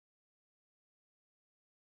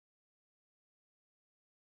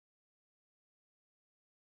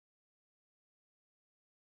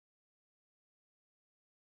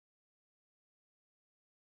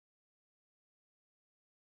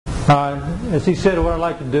As he said, what I'd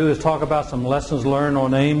like to do is talk about some lessons learned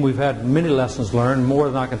on AIM. We've had many lessons learned, more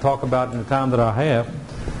than I can talk about in the time that I have.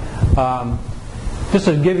 Just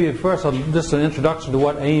to give you first just an introduction to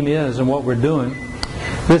what AIM is and what we're doing.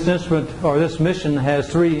 This instrument, or this mission, has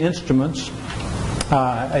three instruments: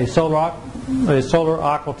 a solar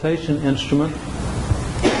occultation instrument,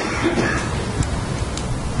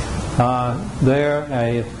 a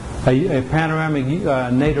panoramic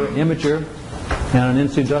nadir imager, and an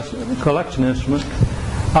in-situ collection instrument.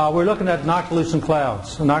 We're looking at noctilucent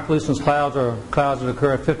clouds. Noctilucent clouds are clouds that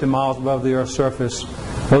occur at 50 miles above the Earth's surface.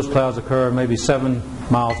 Those clouds occur maybe 7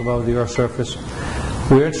 miles above the Earth's surface.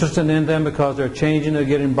 We're interested in them because they're changing, they're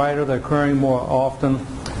getting brighter, they're occurring more often,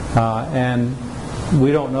 and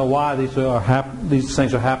we don't know why these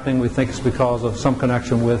things are happening. We think it's because of some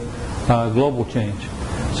connection with global change.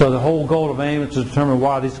 So the whole goal of AIM is to determine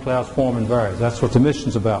why these clouds form and vary. That's what the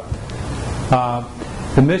mission's about.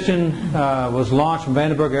 The mission was launched from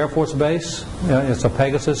Vandenberg Air Force Base. It's a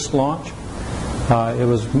Pegasus launch. It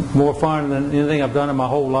was more fun than anything I've done in my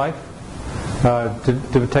whole life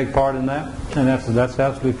to take part in that, and that's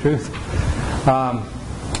absolute truth.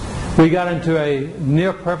 We got into a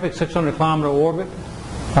near perfect 600-kilometer orbit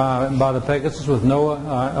by the Pegasus with no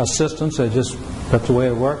assistance. That's the way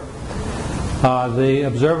it worked. The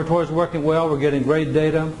observatory is working well. We're getting great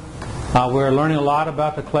data. We're learning a lot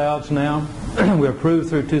about the clouds now. We're approved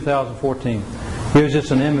through 2014. Here's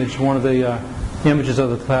just an image, one of the images of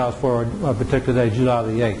the clouds for a particular day, July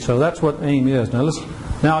the 8th. So that's what AIM is.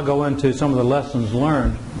 Now I'll go into some of the lessons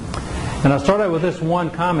learned. And I'll start out with this one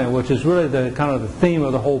comment, which is really the kind of the theme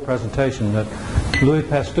of the whole presentation, that Louis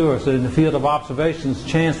Pasteur said, in the field of observations,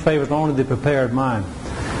 chance favors only the prepared mind.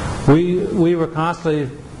 We were constantly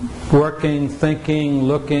working, thinking,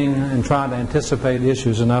 looking, and trying to anticipate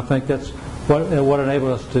issues, and I think that's what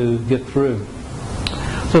enabled us to get through.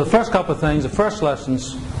 So the first couple of things, the first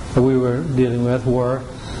lessons that we were dealing with were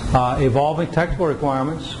evolving technical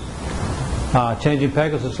requirements, changing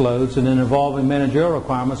Pegasus loads, and then evolving managerial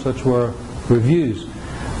requirements, which were reviews.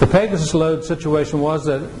 The Pegasus load situation was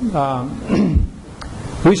that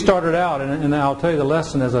we started out, and I'll tell you the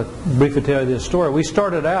lesson as I briefly tell you this story. We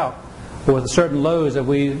started out with certain loads that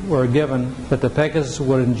we were given that the Pegasus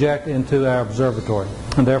would inject into our observatory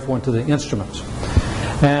and therefore into the instruments.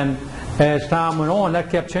 And as time went on,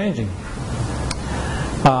 that kept changing.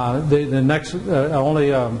 The next,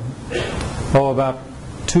 about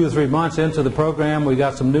 2 or 3 months into the program, we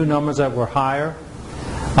got some new numbers that were higher.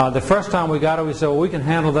 The first time we got it, we said, well, we can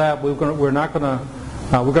handle that. We're going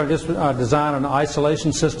to just design an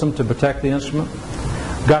isolation system to protect the instrument.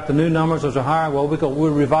 Got the new numbers, those are higher. Well,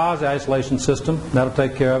 we'll revise the isolation system. That'll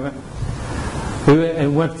take care of it. We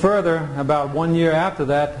went further about 1 year after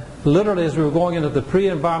that, literally as we were going into the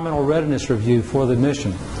pre-environmental readiness review for the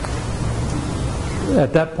mission.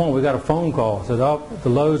 At that point, we got a phone call. Said, oh, the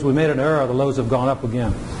loads, we made an error, the loads have gone up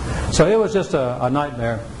again. So it was just a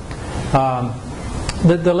nightmare.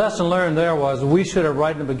 The lesson learned there was we should have,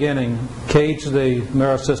 right in the beginning, caged the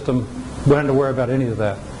mirror system. We hadn't to worry about any of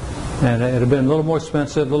that. And it would have been a little more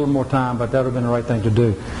expensive, a little more time, but that would have been the right thing to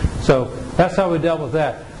do. So that's how we dealt with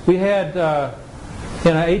that. We had,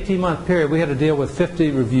 in an 18-month period, we had to deal with 50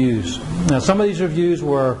 reviews. Now, some of these reviews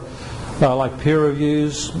were like peer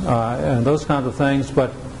reviews and those kinds of things,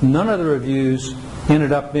 but none of the reviews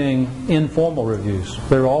ended up being informal reviews.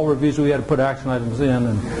 They were all reviews we had to put action items in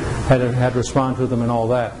and had to respond to them and all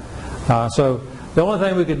that. So the only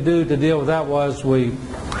thing we could do to deal with that was we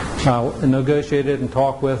negotiated and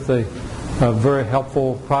talked with a very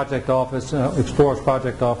helpful project office, Explorer's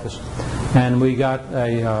project office, and we got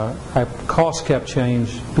a cost cap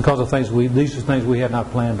change because of these are things we had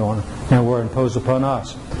not planned on and were imposed upon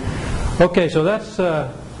us. Okay, so that's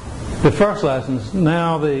the first lessons.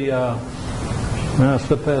 Now let's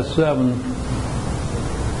flip past 7.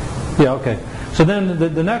 Yeah, okay. So then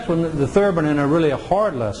the next one, the third one, and really a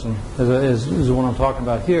hard lesson, is the one I'm talking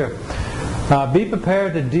about here. Be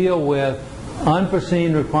prepared to deal with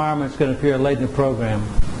unforeseen requirements that appear late in the program.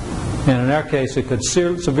 And in our case, it could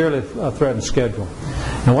severely threaten schedule.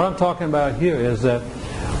 And what I'm talking about here is that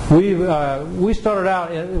we started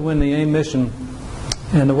out when the AIM mission,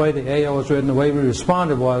 and the way the AO was written, the way we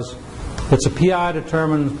responded was, it's a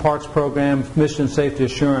PI-determined parts program, mission safety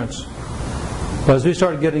assurance. But as we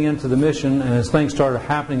started getting into the mission, and as things started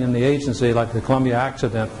happening in the agency, like the Columbia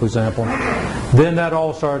accident, for example, then that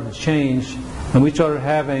all started to change, and we started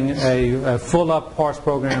having a full-up parts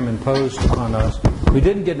program imposed on us. We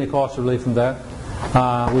didn't get any cost relief from that.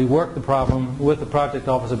 We worked the problem with the project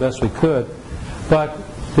office the best we could, but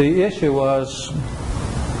the issue was...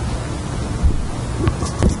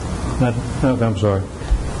 I'm sorry.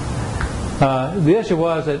 The issue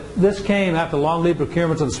was that this came after long lead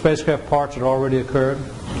procurements of the spacecraft parts had already occurred.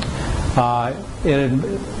 And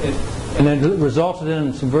it resulted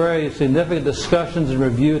in some very significant discussions and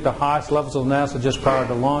review at the highest levels of NASA just prior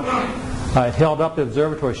to launch. It held up the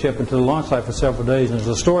observatory ship into the launch site for several days, and there's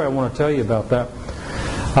a story I want to tell you about that.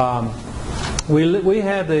 We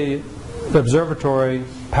had the observatory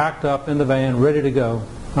packed up in the van, ready to go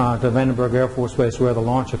to Vandenberg Air Force Base where the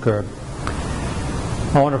launch occurred.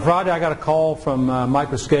 On a Friday, I got a call from Mike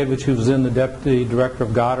Miscavige, who was then the Deputy Director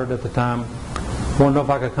of Goddard at the time. Wanted to know if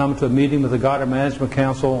I could come to a meeting with the Goddard Management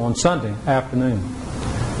Council on Sunday afternoon.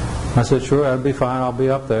 I said, sure, that'd be fine. I'll be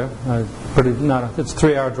up there. It's a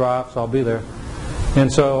 3-hour drive, so I'll be there.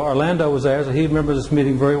 And so Orlando was there, so he remembers this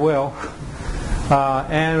meeting very well.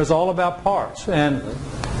 And it was all about parts. And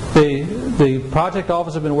the project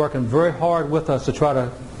office had been working very hard with us to try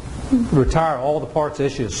to retire all the parts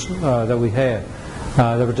issues that we had.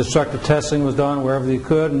 There was destructive testing was done wherever you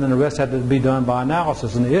could, and then the rest had to be done by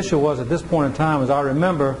analysis. And the issue was, at this point in time, as I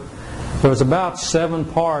remember, there was about 7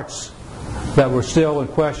 parts that were still in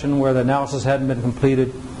question where the analysis hadn't been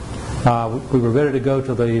completed. We were ready to go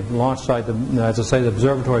to the launch site. As I say, the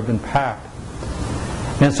observatory had been packed.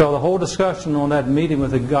 And so the whole discussion on that meeting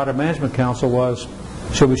with the Goddard Management Council was,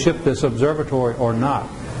 should we ship this observatory or not?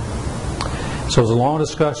 So it was long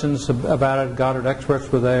discussions about it. Goddard experts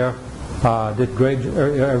were there.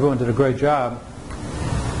 Everyone did a great job.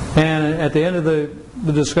 And at the end of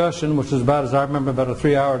the discussion, which was about, as I remember, about a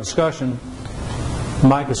 3-hour discussion,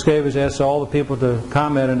 Mike Miscavige asked all the people to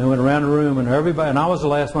comment, and he went around the room, and everybody, and I was the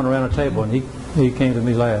last one around the table, and he came to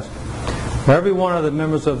me last. Every one of the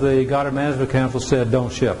members of the Goddard Management Council said,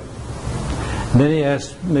 don't ship. And then he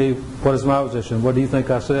asked me, what is my position? What do you think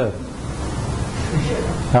I said?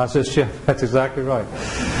 I said, ship. That's exactly right.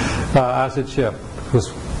 I said, ship.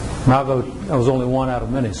 Because my vote, I was only one out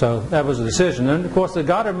of many, so that was a decision. And of course, the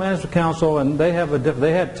Goddard Management Council, and they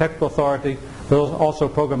had technical authority, but also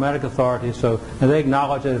programmatic authority. And they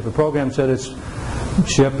acknowledge that if the program said it's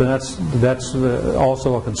shipped, and that's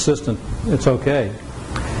also a consistent, it's okay.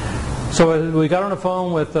 So we got on the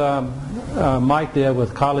phone with Mike did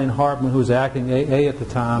with Colleen Hartman, who was acting AA at the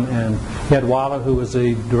time, and Ed Weiler, who was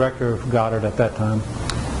the director of Goddard at that time.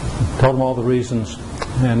 Told them all the reasons,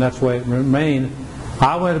 and that's the way it remained.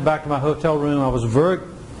 I went back to my hotel room. I was very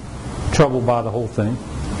troubled by the whole thing.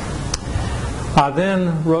 I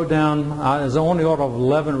then wrote down, there's only order of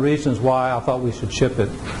 11 reasons why I thought we should ship it.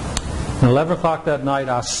 At 11 o'clock that night,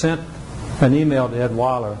 I sent an email to Ed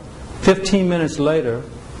Weiler. 15 minutes later,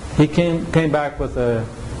 he came back with an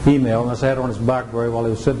email, and I had it on his BlackBerry while he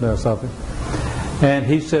was sitting there or something. And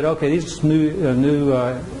he said, okay, these new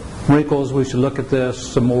wrinkles, we should look at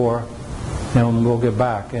this some more, and we'll get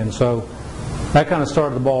back. And so that kind of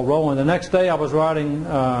started the ball rolling. The next day I was riding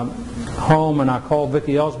home, and I called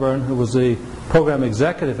Vicki Ellsburn, who was the program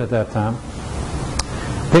executive at that time.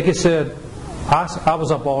 Vicki said, I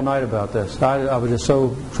was up all night about this. I was just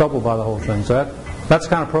so troubled by the whole thing. So that's the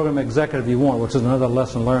kind of program executive you want, which is another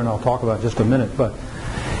lesson learned I'll talk about in just a minute. But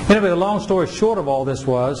anyway, the long story short of all this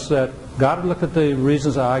was that God looked at the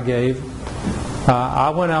reasons I gave.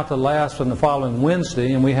 I went out to LASP on the following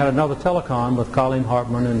Wednesday, and we had another telecon with Colleen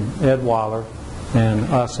Hartman and Ed Weiler and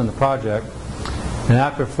us in the project. And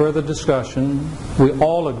after further discussion, we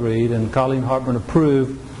all agreed, and Colleen Hartman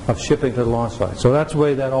approved of shipping to the launch site. So that's the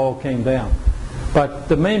way that all came down. But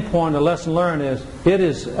the main point, the lesson learned is, it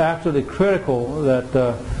is absolutely critical that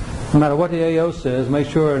no matter what the AO says, make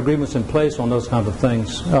sure agreement's in place on those kinds of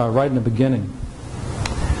things right in the beginning.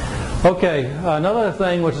 Okay, another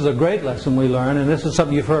thing which is a great lesson we learned, and this is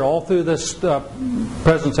something you've heard all through this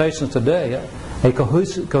presentations today, a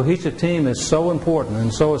cohesive team is so important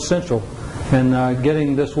and so essential in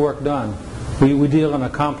getting this work done. We deal in a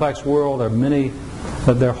complex world.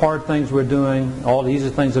 There are hard things we're doing. All the easy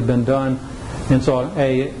things have been done. And so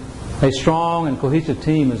a strong and cohesive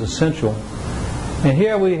team is essential. And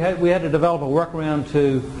here we had to develop a workaround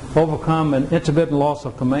to overcome an intermittent loss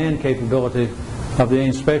of command capability of the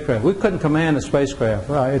Ames spacecraft. We couldn't command the spacecraft.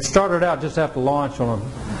 It started out just after launch on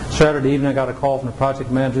a Saturday evening. I got a call from the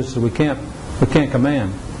project manager, so we can't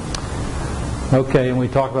command. Okay, and we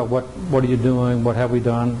talked about what are you doing, what have we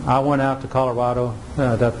done. I went out to Colorado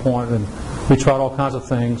at that point, and we tried all kinds of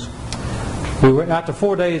things. After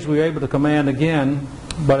 4 days, we were able to command again,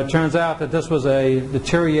 but it turns out that this was a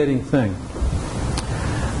deteriorating thing.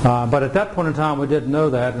 But at that point in time, we didn't know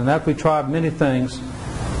that, and after we tried many things,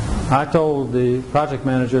 I told the project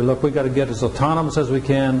manager, look, we've got to get as autonomous as we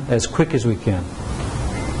can, as quick as we can.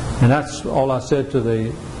 And that's all I said to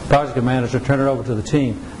the project manager, turn it over to the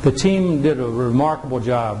team. The team did a remarkable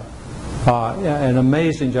job an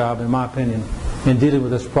amazing job, in my opinion, in dealing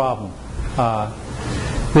with this problem.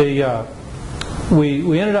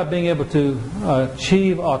 We ended up being able to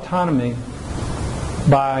achieve autonomy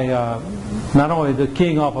by not only the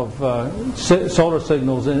keying off of solar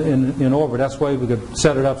signals in orbit. That's the way we could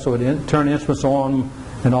set it up so it turn instruments on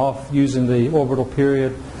and off using the orbital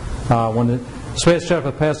period. When the spacecraft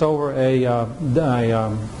would pass over a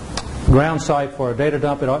ground site for a data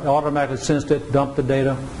dump, it automatically sensed it, dumped the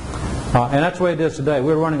data. And that's the way it is today.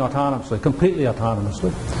 We're running autonomously, completely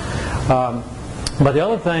autonomously. But the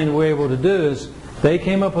other thing we're able to do is they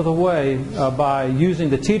came up with a way by using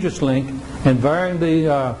the TDRS link and varying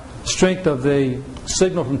the strength of the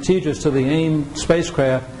signal from TDRS to the AIM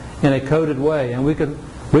spacecraft in a coded way. And we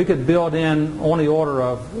could build in on the order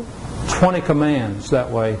of 20 commands that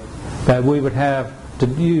way that we would have to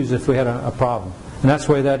use if we had a problem. And that's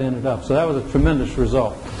the way that ended up. So that was a tremendous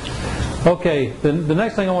result. Okay, the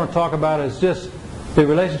next thing I want to talk about is just the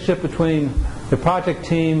relationship between the project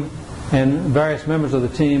team and various members of the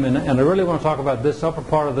team. And I really want to talk about this upper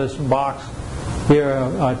part of this box here,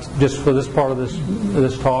 just for this part of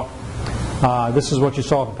this talk. This is what you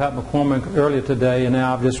saw from Pat McCormick earlier today, and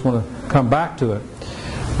now I just want to come back to it.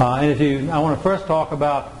 I want to first talk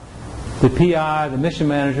about the PI, the mission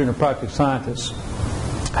manager, and the project scientist.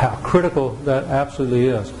 How critical that absolutely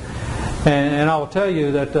is. And I will tell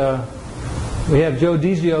you that we have Joe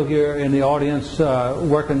Dizio here in the audience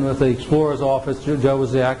working with the Explorer's office. Joe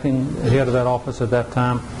was the acting head of that office at that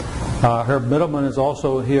time. Herb Middleman is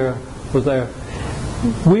also here, was there.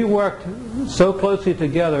 We worked so closely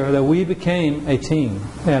together that we became a team.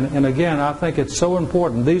 And again, I think it's so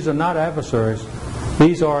important. These are not adversaries.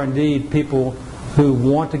 These are indeed people who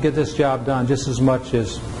want to get this job done just as much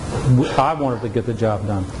as I wanted to get the job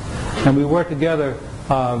done. And we worked together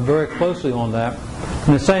very closely on that.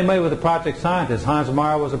 In the same way with the project scientist. Hans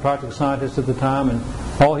Meyer was a project scientist at the time, and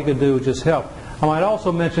all he could do was just help. I might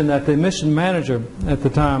also mention that the mission manager at the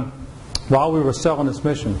time, while we were selling this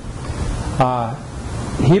mission,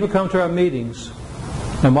 he would come to our meetings,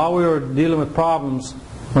 and while we were dealing with problems,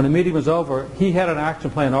 when the meeting was over, he had an action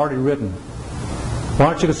plan already written. Why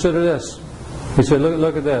don't you consider this? He said,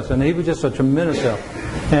 look at this. And he was just a tremendous help.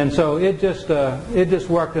 And so it just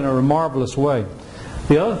worked in a marvelous way.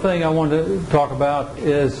 The other thing I wanted to talk about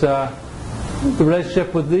is the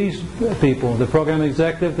relationship with these people, the program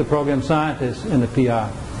executive, the program scientist, and the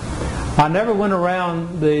PI. I never went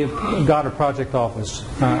around the Goddard Project office,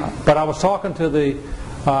 but I was talking to the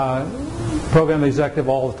program executive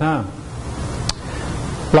all the time.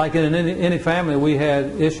 Like in any family, we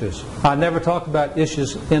had issues. I never talked about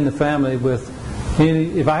issues in the family with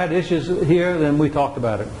any. If I had issues here, then we talked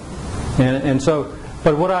about it. And so,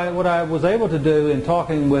 but what I was able to do in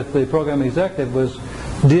talking with the program executive was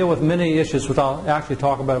deal with many issues, which I'll actually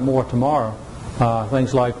talk about more tomorrow.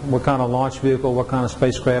 Things like what kind of launch vehicle, what kind of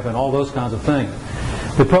spacecraft, and all those kinds of things.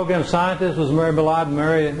 The program scientist was Mary Ballard.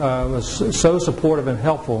 Mary was so supportive and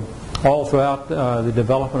helpful all throughout the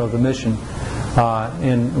development of the mission.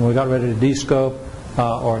 And we got ready to descope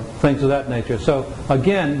or things of that nature. So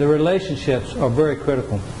again, the relationships are very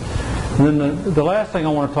critical. And then the last thing I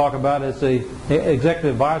want to talk about is the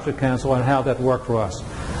Executive Advisory Council and how that worked for us.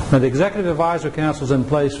 Now, the Executive Advisory Council is in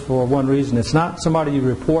place for one reason. It's not somebody you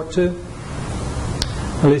report to,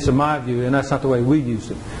 at least in my view, and that's not the way we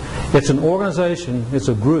use it. It's an organization, it's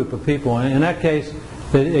a group of people. And in that case,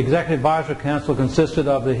 the Executive Advisory Council consisted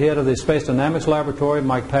of the head of the Space Dynamics Laboratory,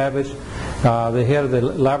 Mike Pavich, the head of the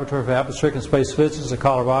Laboratory for Atmospheric and Space Physics at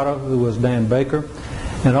Colorado, who was Dan Baker,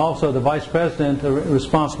 and also the Vice President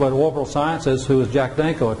responsible for Orbital Sciences, who was Jack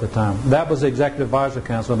Danko at the time. That was the Executive Advisory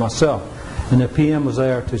Council, myself, and the PM was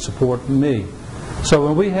there to support me. So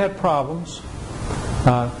when we had problems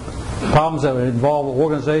that would involve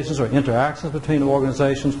organizations or interactions between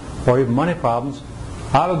organizations, or even money problems,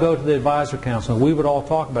 I would go to the Advisory Council and we would all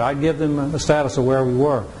talk about it. I'd give them a status of where we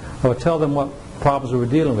were. I would tell them what problems we were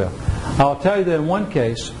dealing with. I'll tell you that in one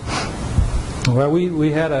case where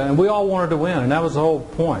we had and we all wanted to win, and that was the whole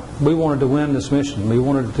point. We wanted to win this mission. We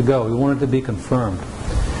wanted it to go. We wanted it to be confirmed.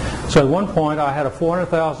 So at one point I had a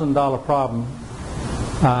 $400,000 problem.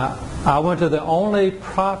 I went to the only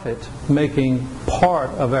profit-making part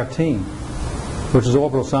of our team, which is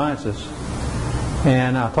Orbital Sciences,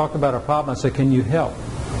 and I talked about our problem. I said, "Can you help?"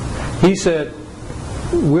 He said,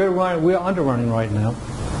 "We're underrunning right now."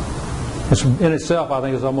 Which in itself, I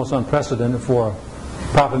think, is almost unprecedented for a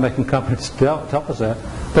profit-making company to tell us that.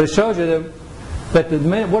 But it shows you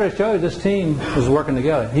what it shows you, this team was working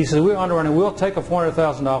together. He said, "We're underrunning. We'll take a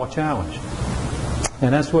 $400,000 challenge,"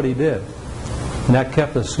 and that's what he did. And that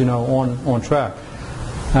kept us, on track.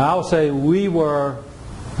 Now, I would say we were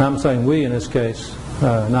I'm saying we in this case,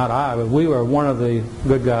 not I, but we were one of the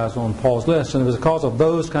good guys on Paul's list, and it was because of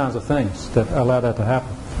those kinds of things that allowed that to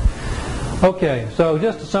happen. Okay, so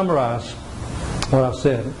just to summarize what I've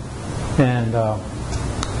said, and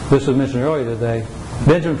this was mentioned earlier today,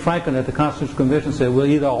 Benjamin Franklin at the Constitutional Convention said we'll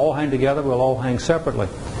either all hang together or we'll all hang separately.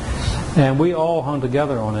 And we all hung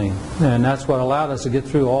together on him, and that's what allowed us to get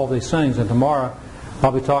through all these things. And tomorrow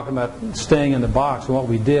I'll be talking about staying in the box and what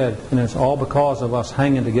we did, and it's all because of us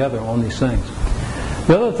hanging together on these things.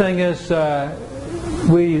 The other thing is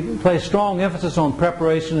we place strong emphasis on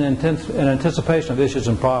preparation and anticipation of issues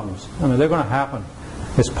and problems. I mean, they're going to happen.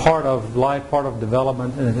 It's part of life, part of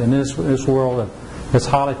development in this world. It's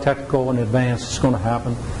highly technical and advanced. It's going to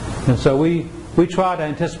happen. And so we try to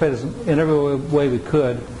anticipate it in every way we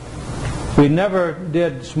could. We never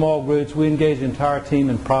did small groups. We engaged the entire team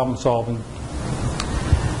in problem solving.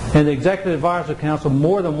 And the Executive Advisory Council,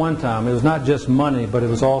 more than one time, it was not just money, but it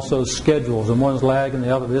was also schedules, and one's lagging and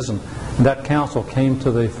the other isn't. And that council came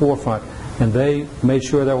to the forefront, and they made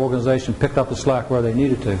sure their organization picked up the slack where they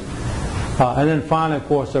needed to. And then finally, of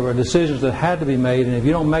course, there were decisions that had to be made, and if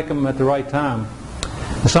you don't make them at the right time,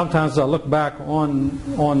 sometimes I look back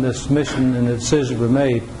on this mission and the decisions were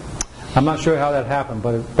made. I'm not sure how that happened,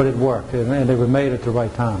 but it worked, and they were made at the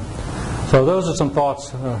right time. So those are some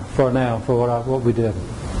thoughts for now for what we did.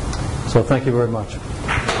 So thank you very much.